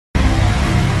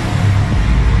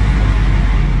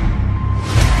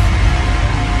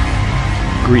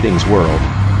Greetings world.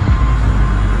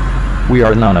 We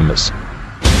are anonymous.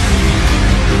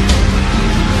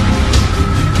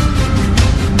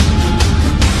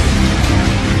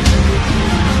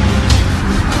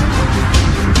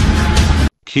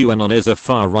 Qanon is a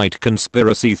far-right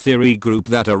conspiracy theory group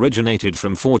that originated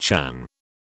from 4chan.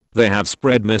 They have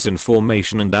spread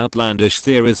misinformation and outlandish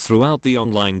theories throughout the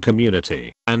online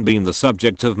community and been the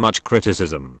subject of much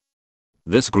criticism.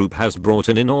 This group has brought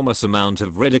an enormous amount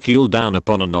of ridicule down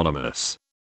upon Anonymous.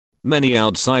 Many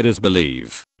outsiders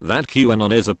believe that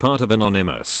Qanon is a part of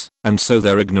Anonymous, and so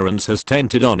their ignorance has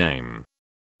tainted our name.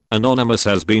 Anonymous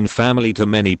has been family to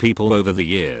many people over the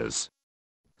years.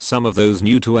 Some of those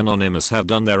new to Anonymous have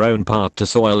done their own part to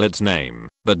soil its name,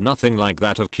 but nothing like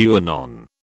that of Qanon.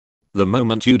 The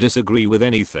moment you disagree with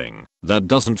anything that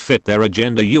doesn't fit their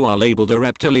agenda, you are labeled a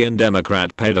reptilian,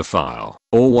 Democrat, pedophile,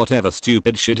 or whatever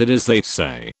stupid shit it is they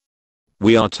say.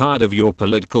 We are tired of your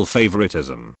political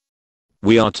favoritism.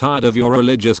 We are tired of your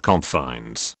religious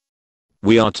confines.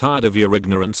 We are tired of your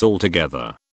ignorance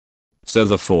altogether. So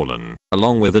the Fallen,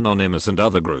 along with Anonymous and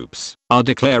other groups, are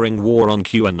declaring war on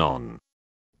Qanon.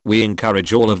 We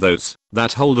encourage all of those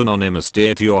that hold Anonymous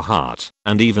dear to your heart,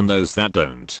 and even those that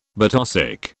don't, but are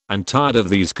sick and tired of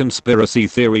these conspiracy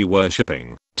theory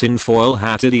worshipping, tinfoil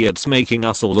hat idiots making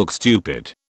us all look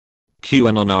stupid.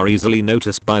 Qanon are easily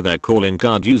noticed by their calling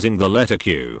card using the letter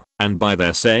Q, and by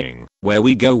their saying, "Where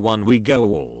we go one we go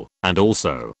all," and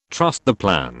also, "Trust the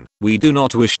plan." We do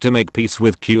not wish to make peace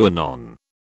with Qanon.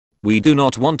 We do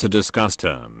not want to discuss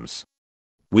terms.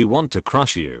 We want to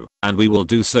crush you, and we will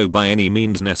do so by any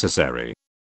means necessary.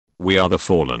 We are the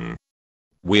Fallen.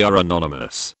 We are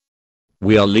Anonymous.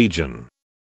 We are Legion.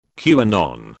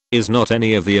 Qanon is not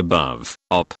any of the above.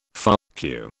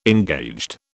 OpFuhQ.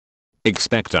 Engaged.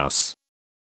 Expect us.